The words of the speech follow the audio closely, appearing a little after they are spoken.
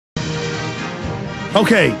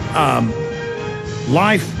Okay,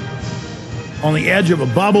 life on the edge of a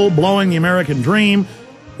bubble, blowing the American dream.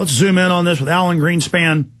 Let's zoom in on this with Alan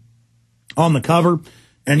Greenspan on the cover.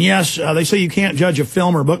 And yes, they say you can't judge a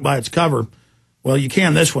film or book by its cover. Well, you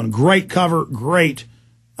can this one. Great cover, great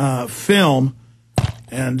film.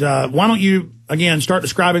 And why don't you, again, start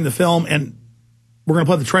describing the film, and we're going to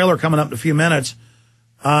play the trailer coming up in a few minutes,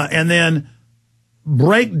 and then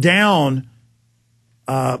break down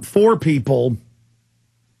for people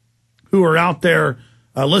who are out there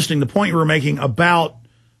listening the point you were making about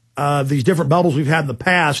these different bubbles we've had in the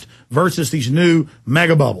past versus these new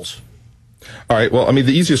mega bubbles. All right. Well, I mean,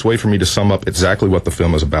 the easiest way for me to sum up exactly what the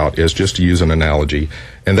film is about is just to use an analogy.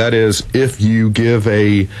 And that is, if you give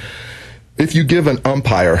an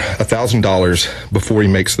umpire $1,000 before he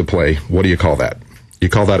makes the play, what do you call that? You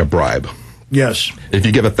call that a bribe. Yes. If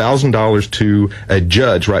you give $1,000 to a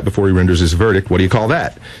judge right before he renders his verdict, what do you call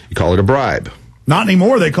that? You call it a bribe. Not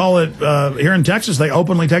anymore. They call it, here in Texas, they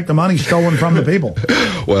openly take the money stolen from the people.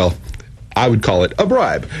 Well, I would call it a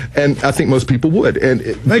bribe, and I think most people would. And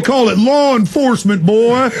they call it law enforcement,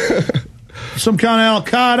 boy. Some kind of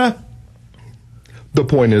Al-Qaeda. The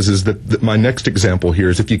point is that my next example here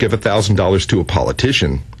is if you give $1,000 to a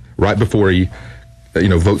politician right before he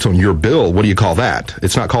votes on your bill, what do you call that?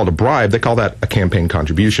 It's not called a bribe. They call that a campaign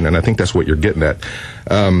contribution, and I think that's what you're getting at.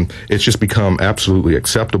 It's just become absolutely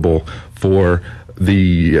acceptable for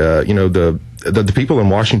the people in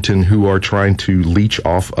Washington who are trying to leech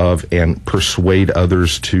off of and persuade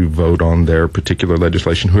others to vote on their particular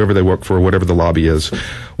legislation, whoever they work for, whatever the lobby is,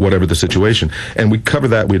 whatever the situation. And we cover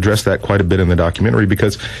that, we address that quite a bit in the documentary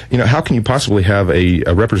because, how can you possibly have a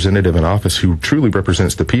representative in office who truly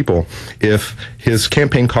represents the people if his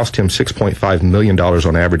campaign cost him $6.5 million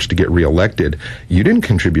on average to get reelected? You didn't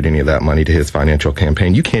contribute any of that money to his financial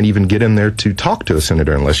campaign. You can't even get in there to talk to a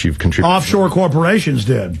senator unless you've contributed. Offshore corporations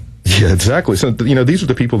did. Yeah, exactly. So, these are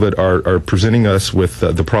the people that are presenting us with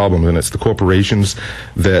the problem, and it's the corporations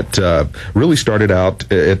that really started out,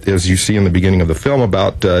 as you see in the beginning of the film,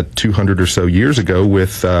 about 200 or so years ago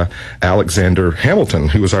with Alexander Hamilton,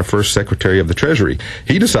 who was our first Secretary of the Treasury.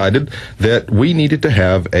 He decided that we needed to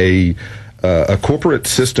have a corporate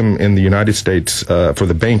system in the United States for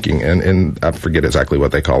the banking, and I forget exactly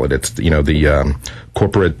what they call it. It's, the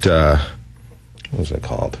corporate, what was that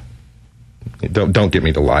called? Don't get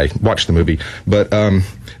me to lie. Watch the movie. But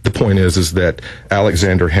the point is that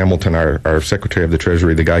Alexander Hamilton, our Secretary of the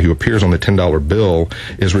Treasury, the guy who appears on the $10 bill,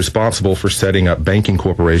 is responsible for setting up banking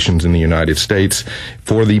corporations in the United States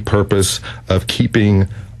for the purpose of keeping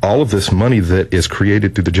all of this money that is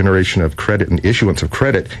created through the generation of credit and issuance of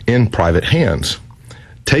credit in private hands.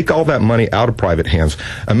 Take all that money out of private hands.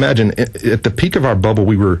 Imagine, at the peak of our bubble,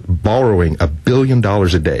 we were borrowing $1 billion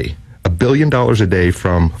a day. $1 billion a day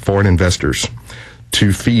from foreign investors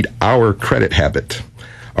to feed our credit habit.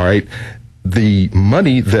 All right. The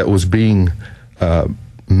money that was being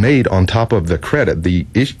made on top of the credit, the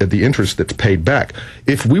interest that's paid back,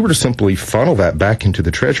 if we were to simply funnel that back into the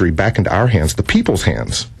Treasury, back into our hands, the people's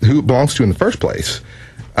hands, who it belongs to in the first place,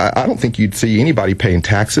 I don't think you'd see anybody paying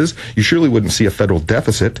taxes. You surely wouldn't see a federal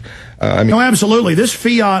deficit. No, absolutely. This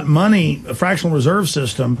fiat money, fractional reserve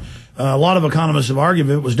system, a lot of economists have argued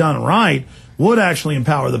if it was done right, would actually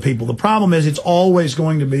empower the people. The problem is it's always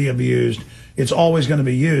going to be abused. It's always going to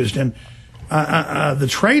be used. And the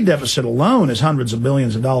trade deficit alone is hundreds of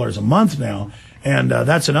billions of dollars a month now. And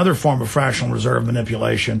that's another form of fractional reserve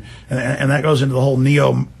manipulation. And that goes into the whole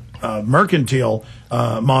neo-mercantile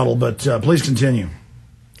model. But please continue.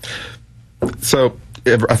 So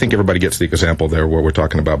I think everybody gets the example there where we're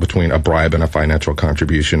talking about between a bribe and a financial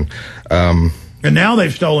contribution. And now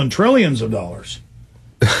they've stolen trillions of dollars.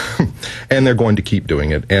 And they're going to keep doing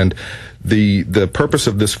it. And the purpose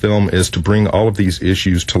of this film is to bring all of these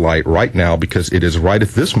issues to light right now, because it is right at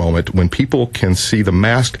this moment when people can see the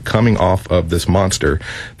mask coming off of this monster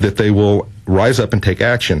that they will rise up and take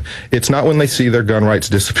action. It's not when they see their gun rights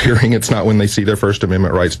disappearing. It's not when they see their First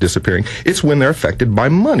Amendment rights disappearing. It's when they're affected by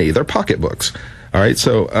money, their pocketbooks. All right,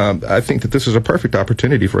 so I think that this is a perfect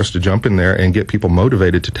opportunity for us to jump in there and get people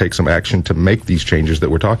motivated to take some action to make these changes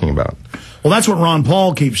that we're talking about. Well, that's what Ron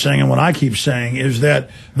Paul keeps saying, and what I keep saying is that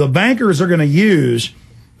the bankers are going to use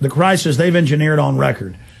the crisis they've engineered on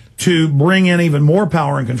record to bring in even more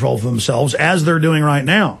power and control for themselves, as they're doing right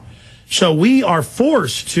now. So we are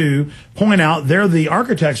forced to point out they're the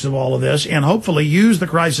architects of all of this and hopefully use the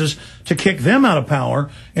crisis to kick them out of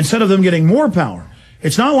power instead of them getting more power.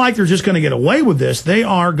 It's not like they're just going to get away with this. They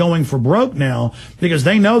are going for broke now because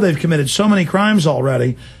they know they've committed so many crimes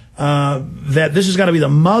already that this has got to be the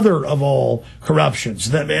mother of all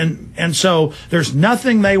corruptions. And so there's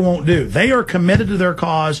nothing they won't do. They are committed to their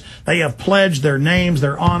cause. They have pledged their names,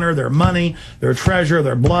 their honor, their money, their treasure,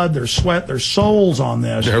 their blood, their sweat, their souls on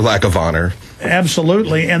this. Their lack of honor.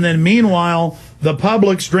 Absolutely. And then meanwhile, the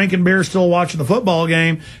public's drinking beer, still watching the football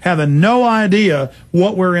game, having no idea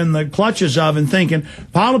what we're in the clutches of and thinking,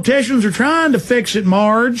 politicians are trying to fix it,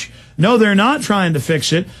 Marge. No, they're not trying to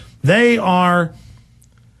fix it. They are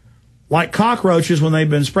like cockroaches when they've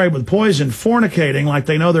been sprayed with poison, fornicating like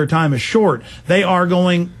they know their time is short. They are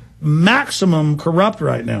going maximum corrupt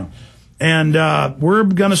right now. And we're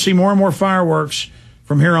going to see more and more fireworks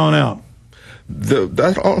from here on out.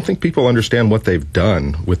 I don't think people understand what they've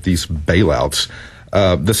done with these bailouts.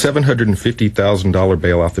 The $750,000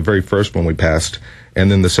 bailout, the very first one we passed, and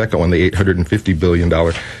then the second one, the $850 billion.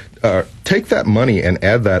 Take that money and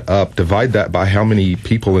add that up, divide that by how many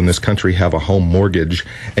people in this country have a home mortgage,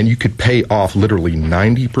 and you could pay off literally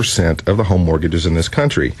 90% of the home mortgages in this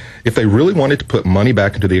country. If they really wanted to put money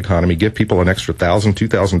back into the economy, give people an extra $1,000,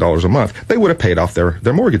 $2,000 a month, they would have paid off their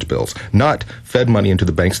mortgage bills, not fed money into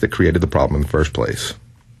the banks that created the problem in the first place.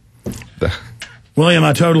 William,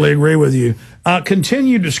 I totally agree with you.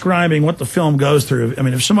 Continue describing what the film goes through. I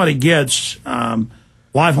mean, if somebody gets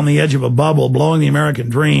Life on the Edge of a Bubble, Blowing the American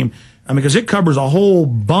Dream, because it covers a whole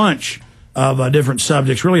bunch of different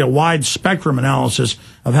subjects, really a wide spectrum analysis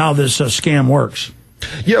of how this scam works.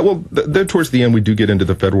 Yeah, well, then towards the end, we do get into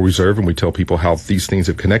the Federal Reserve and we tell people how these things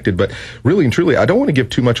have connected. But really and truly, I don't want to give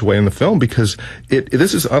too much away in the film because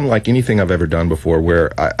this is unlike anything I've ever done before,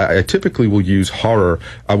 where I typically will use horror.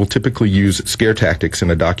 I will typically use scare tactics in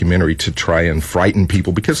a documentary to try and frighten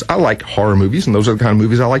people because I like horror movies and those are the kind of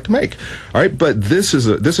movies I like to make. All right, but this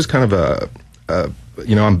is kind of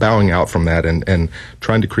I'm bowing out from that and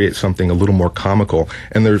trying to create something a little more comical.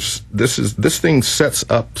 And this thing sets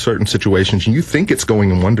up certain situations, and you think it's going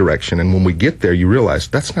in one direction, and when we get there, you realize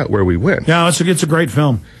that's not where we went. Yeah, it's a great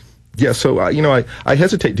film. Yeah, so I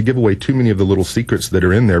hesitate to give away too many of the little secrets that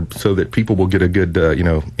are in there, so that people will get a good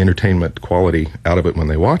entertainment quality out of it when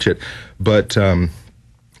they watch it. But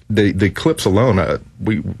the clips alone,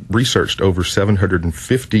 we researched over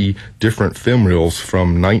 750 different film reels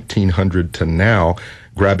from 1900 to now,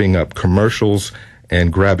 grabbing up commercials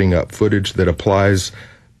and grabbing up footage that applies,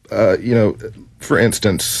 for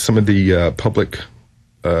instance, some of the public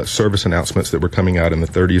service announcements that were coming out in the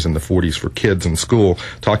 30s and the 40s for kids in school,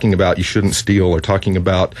 talking about you shouldn't steal or talking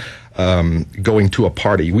about going to a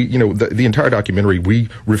party. The entire documentary, we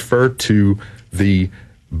refer to the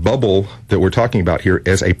bubble that we're talking about here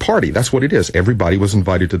as a party. That's what it is. Everybody was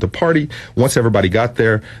invited to the party. Once everybody got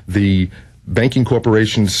there, the banking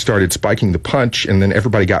corporations started spiking the punch, and then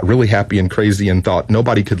everybody got really happy and crazy and thought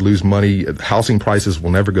nobody could lose money. Housing prices will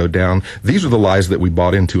never go down. These are the lies that we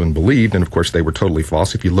bought into and believed, and of course they were totally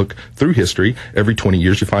false. If you look through history, every 20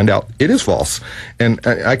 years you find out it is false. And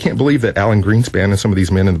I can't believe that Alan Greenspan and some of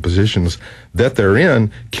these men in the positions that they're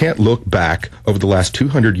in can't look back over the last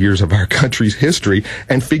 200 years of our country's history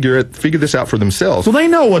and figure this out for themselves. Well, they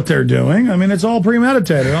know what they're doing. I mean, it's all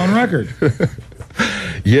premeditated on record.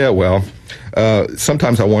 Yeah, well,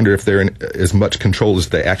 sometimes I wonder if they're in as much control as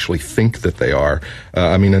they actually think that they are.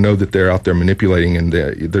 I know that they're out there manipulating, and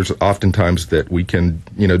there's oftentimes that we can,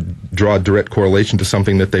 draw a direct correlation to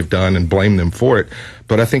something that they've done and blame them for it.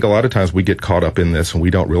 But I think a lot of times we get caught up in this and we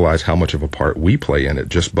don't realize how much of a part we play in it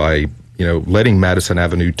just by letting Madison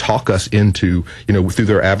Avenue talk us into, through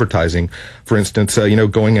their advertising, for instance,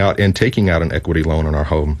 going out and taking out an equity loan on our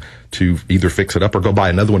home to either fix it up or go buy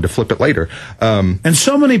another one to flip it later. And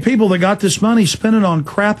so many people that got this money spend it on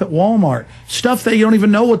crap at Walmart, stuff that you don't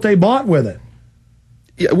even know what they bought with it.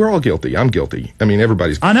 Yeah, we're all guilty. I'm guilty.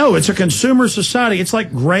 Everybody's guilty. I know. It's a consumer society. It's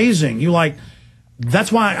like grazing.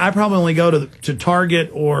 That's why I probably only go to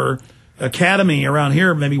Target or Academy around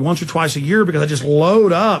here maybe once or twice a year, because I just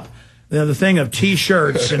load up the thing of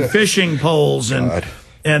T-shirts and fishing poles and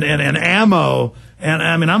ammo.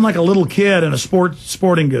 And I'm like a little kid in a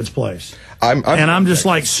sporting goods place. I'm just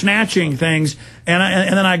like snatching things, and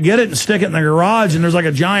then I get it and stick it in the garage, and there's like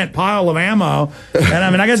a giant pile of ammo.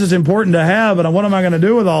 And I guess it's important to have, but what am I going to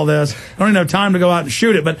do with all this? I don't even have time to go out and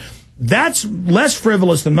shoot it. But that's less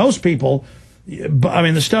frivolous than most people.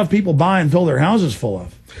 The stuff people buy and fill their houses full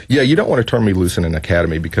of. Yeah, you don't want to turn me loose in an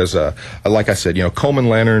academy because, like I said, Coleman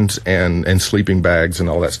lanterns and sleeping bags and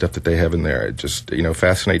all that stuff that they have in there, it just,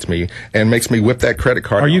 fascinates me and makes me whip that credit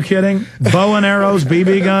card. Are you kidding? Bow and arrows,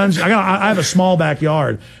 BB guns. I have a small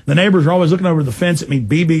backyard. The neighbors are always looking over the fence at me,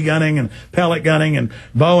 BB gunning and pellet gunning and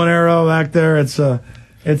bow and arrow back there. It's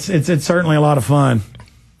certainly a lot of fun.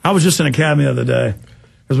 I was just in academy the other day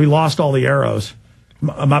because we lost all the arrows.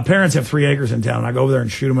 My parents have 3 acres in town, and I go over there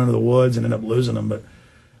and shoot them into the woods and end up losing them. But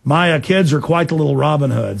my kids are quite the little Robin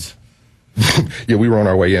Hoods. Yeah, we were on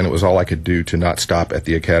our way in. It was all I could do to not stop at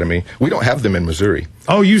the academy. We don't have them in Missouri.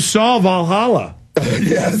 Oh, you saw Valhalla.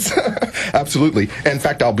 Yes, absolutely. In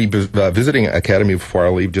fact, I'll be visiting Academy before I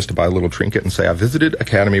leave just to buy a little trinket and say I visited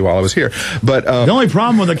Academy while I was here. But the only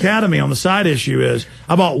problem with Academy on the side issue is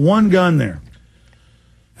I bought one gun there.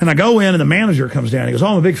 And I go in and the manager comes down. He goes, "Oh,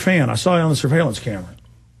 I'm a big fan. I saw you on the surveillance camera."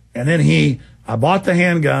 And then I bought the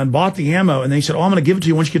handgun, bought the ammo, and then he said, "Oh, I'm going to give it to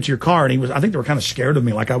you once you get to your car." And I think they were kind of scared of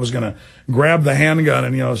me, like I was going to grab the handgun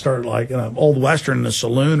and, start like an old Western in a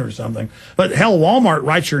saloon or something. But hell, Walmart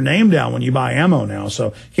writes your name down when you buy ammo now, so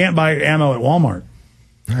you can't buy ammo at Walmart.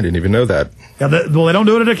 I didn't even know that. Yeah, well, they don't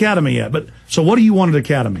do it at Academy yet. But so what do you want at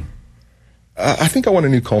Academy? I think I want a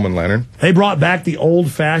new Coleman lantern. They brought back the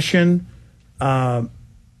old-fashioned,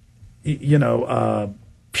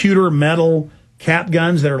 pewter metal cap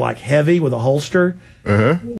guns that are like heavy with a holster.